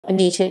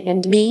Anita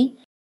and Me.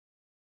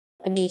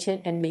 Anita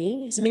and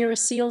Me is Meera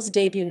Syal's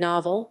debut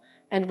novel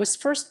and was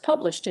first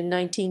published in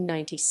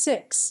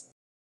 1996.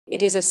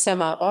 It is a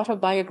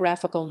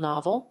semi-autobiographical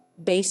novel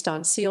based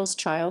on Syal's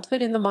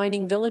childhood in the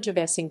mining village of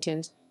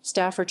Essington,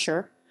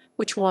 Staffordshire,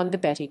 which won the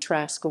Betty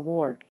Trask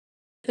Award.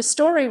 The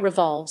story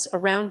revolves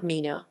around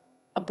Meena,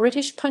 a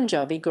British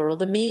Punjabi girl,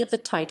 the me of the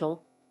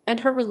title,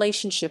 and her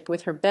relationship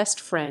with her best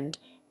friend,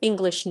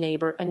 English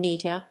neighbour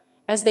Anita,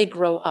 as they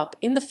grow up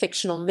in the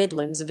fictional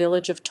Midlands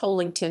village of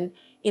Tollington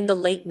in the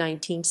late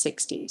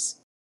 1960s.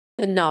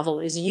 The novel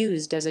is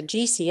used as a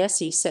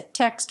GCSE set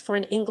text for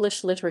an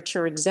English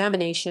literature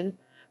examination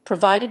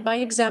provided by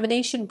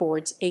examination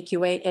boards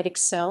AQA,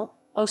 Edexcel,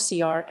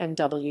 OCR and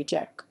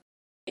WJEC.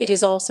 It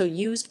is also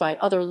used by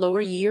other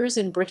lower years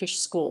in British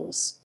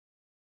schools.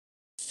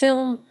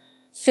 Film.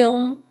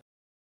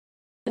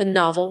 The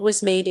novel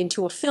was made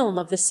into a film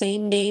of the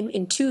same name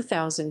in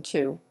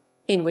 2002,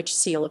 in which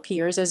Syal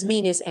appears as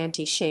Meena's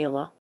Auntie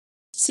Shayla.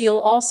 Syal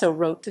also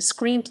wrote the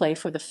screenplay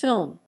for the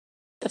film.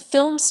 The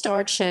film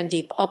starred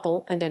Shandeep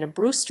Uppal and Anna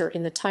Brewster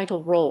in the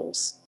title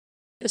roles.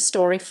 The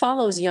story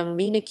follows young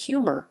Meena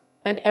Kumar,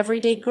 an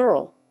everyday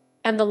girl,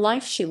 and the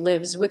life she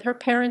lives with her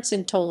parents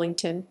in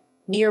Tollington,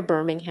 near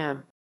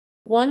Birmingham.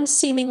 One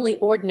seemingly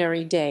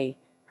ordinary day,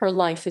 her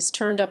life is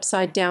turned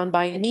upside down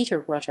by Anita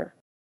Rutter.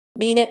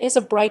 Meena is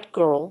a bright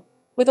girl,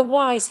 with a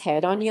wise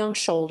head on young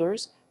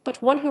shoulders,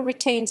 but one who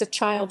retains a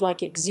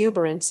childlike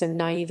exuberance and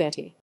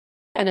naivety.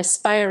 An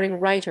aspiring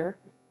writer,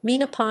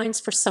 Meena pines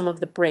for some of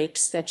the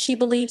breaks that she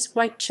believes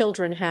white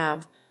children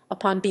have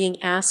upon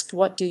being asked,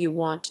 "What do you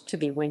want to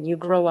be when you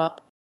grow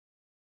up?"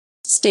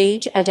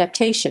 Stage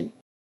adaptation.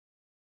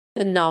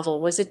 The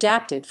novel was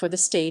adapted for the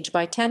stage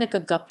by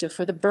Tanika Gupta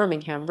for the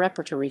Birmingham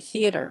Repertory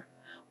Theatre,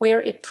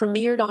 where it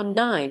premiered on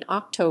 9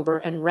 October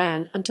and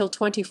ran until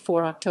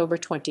 24 October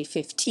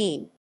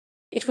 2015.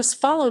 It was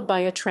followed by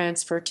a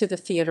transfer to the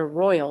Theatre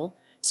Royal,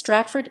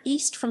 Stratford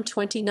East from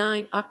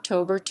 29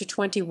 October to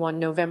 21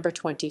 November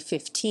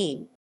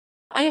 2015.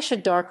 Ayesha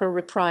Darker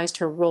reprised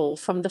her role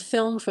from the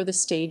film for the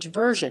stage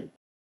version.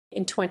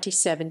 In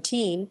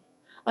 2017,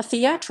 a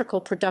theatrical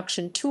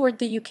production toured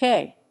the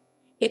UK.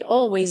 It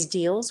always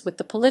deals with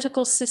the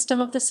political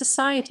system of the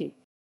society,